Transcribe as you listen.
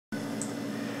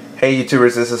Hey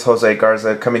YouTubers, this is Jose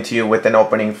Garza coming to you with an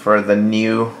opening for the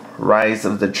new Rise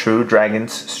of the True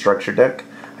Dragons structure deck.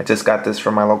 I just got this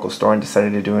from my local store and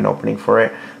decided to do an opening for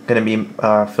it. I'm going to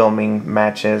be filming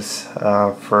matches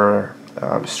for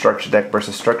structure deck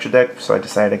versus structure deck, so I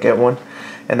decided to get one.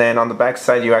 And then on the back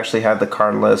side you actually have the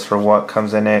card list for what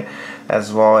comes in it,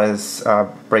 as well as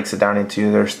breaks it down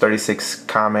into there's 36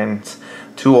 commons,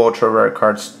 2 ultra rare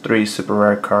cards, 3 super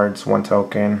rare cards, 1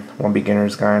 token, 1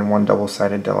 beginner's guide, and 1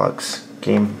 double-sided deluxe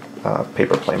game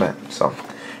paper playmat. So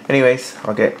anyways,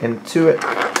 I'll get into it.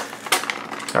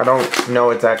 I don't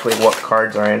know exactly what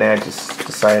cards are in it, I just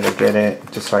decided to get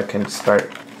it just so I can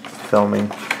start filming.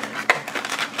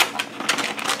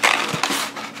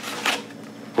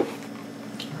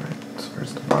 Alright, so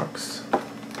where's the box?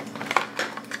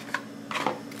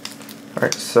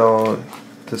 Alright, so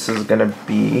this is gonna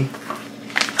be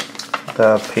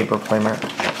the paper playmat.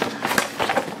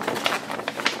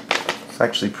 It's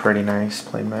actually pretty nice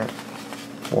playmat.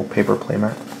 Well, paper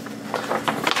playmat.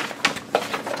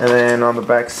 And then on the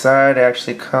back side, it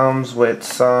actually comes with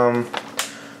some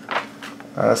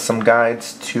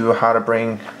guides to how to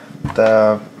bring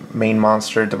the main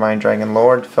monster, Divine Dragon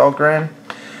Lord Felgren,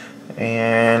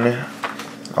 and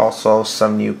also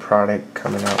some new product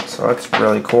coming out. So that's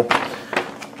really cool.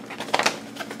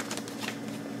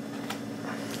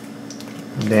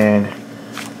 Then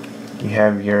you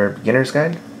have your beginner's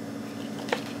guide.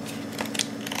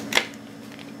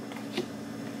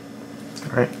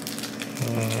 Alright,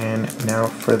 and now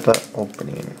for the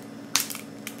opening.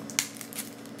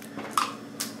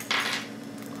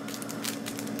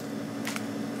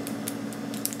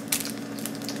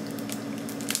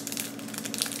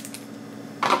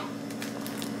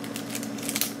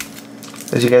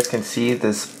 As you guys can see,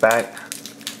 this back,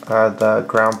 the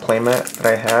ground playmat that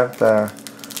I have, the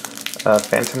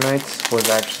Phantom Knights, was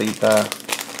actually the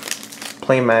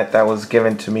playmat that was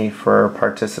given to me for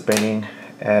participating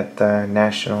at the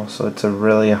National, so it's a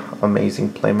really amazing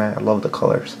playmat. I love the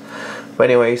colors. But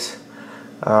anyways,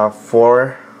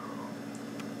 for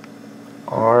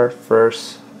our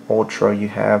first Ultra, you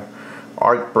have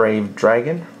Archbrave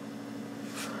Dragon,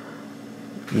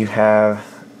 you have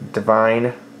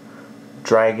Divine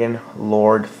Dragon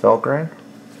Lord Felgren,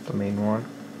 the main one.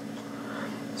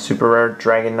 Super Rare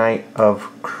Dragon Knight of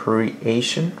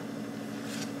Creation,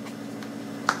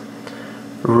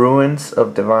 Ruins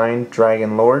of Divine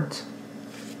Dragon Lords,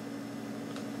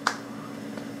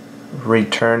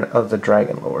 Return of the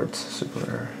Dragon Lords, super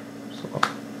rare. So,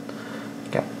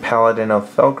 got Paladin of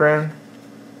Felgren,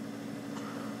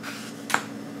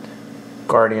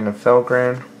 Guardian of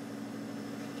Felgren,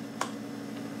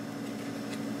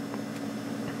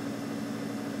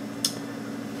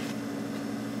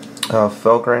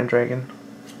 Felgren Dragon,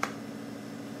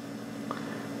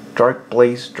 Dark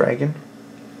Blaze Dragon,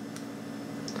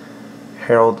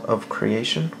 Herald of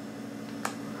Creation.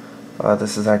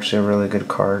 This is actually a really good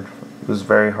card. It was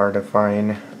very hard to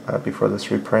find before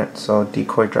this reprint. So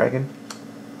Decoy Dragon,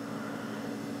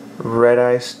 Red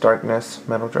Eyes Darkness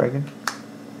Metal Dragon,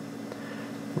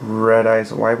 Red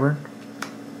Eyes Wyvern,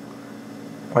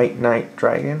 White Knight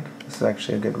Dragon. This is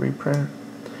actually a good reprint.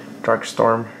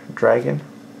 Darkstorm Dragon.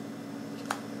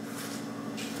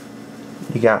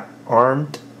 You got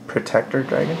Armed Protector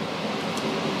Dragon,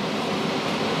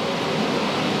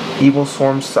 Evil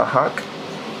Swarm Sahak,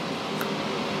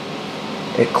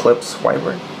 Eclipse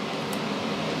Wyvern,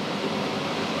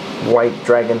 White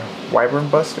Dragon Wyvern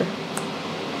Buster,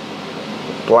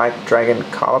 Black Dragon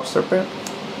Collop Serpent,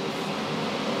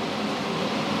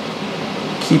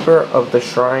 Keeper of the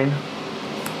Shrine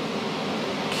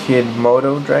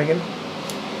Kidmodo Dragon,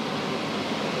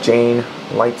 Jane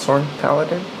Lightsworn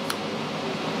Paladin,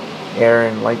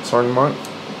 Aaron Lightsworn Monk,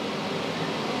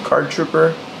 Card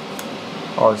Trooper.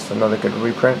 Oh, it's another good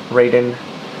reprint. Raiden,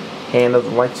 Hand of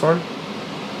the Lightsworn.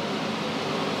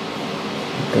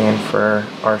 Then for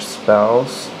our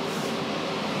spells,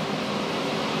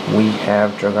 we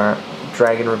have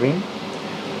Dragon Ravine,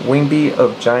 Wingbeat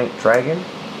of Giant Dragon,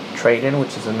 Trade-In,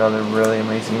 which is another really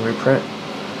amazing reprint.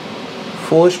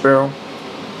 Foolish Barrel,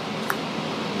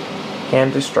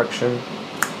 Hand Destruction,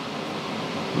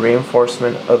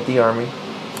 Reinforcement of the Army,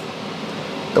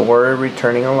 the Warrior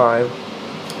Returning Alive,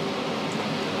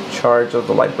 Charge of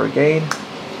the Light Brigade,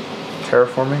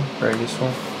 Terraforming, very useful.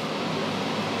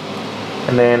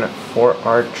 And then for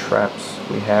our traps,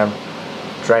 we have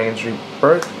Dragon's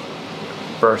Rebirth,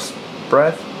 Burst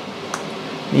Breath,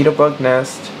 Needlebug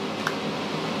Nest,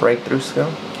 Breakthrough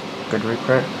Skill, good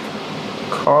reprint,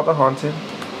 Call the Haunted,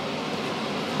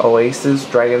 Oasis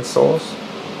Dragon Souls,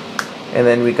 and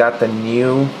then we got the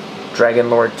new Dragon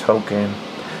Lord token.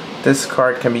 This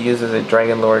card can be used as a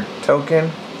Dragon Lord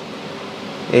token.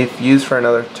 If used for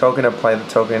another token, apply the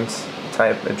token's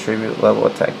type, attribute, level,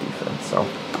 attack, defense. So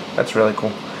that's really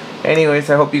cool. Anyways,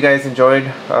 I hope you guys enjoyed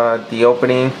the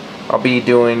opening. I'll be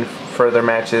doing further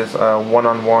matches,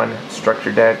 one-on-one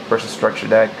structure deck versus structure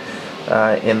deck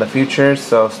in the future,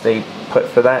 so stay put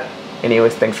for that.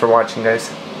 Anyways, thanks for watching,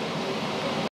 guys.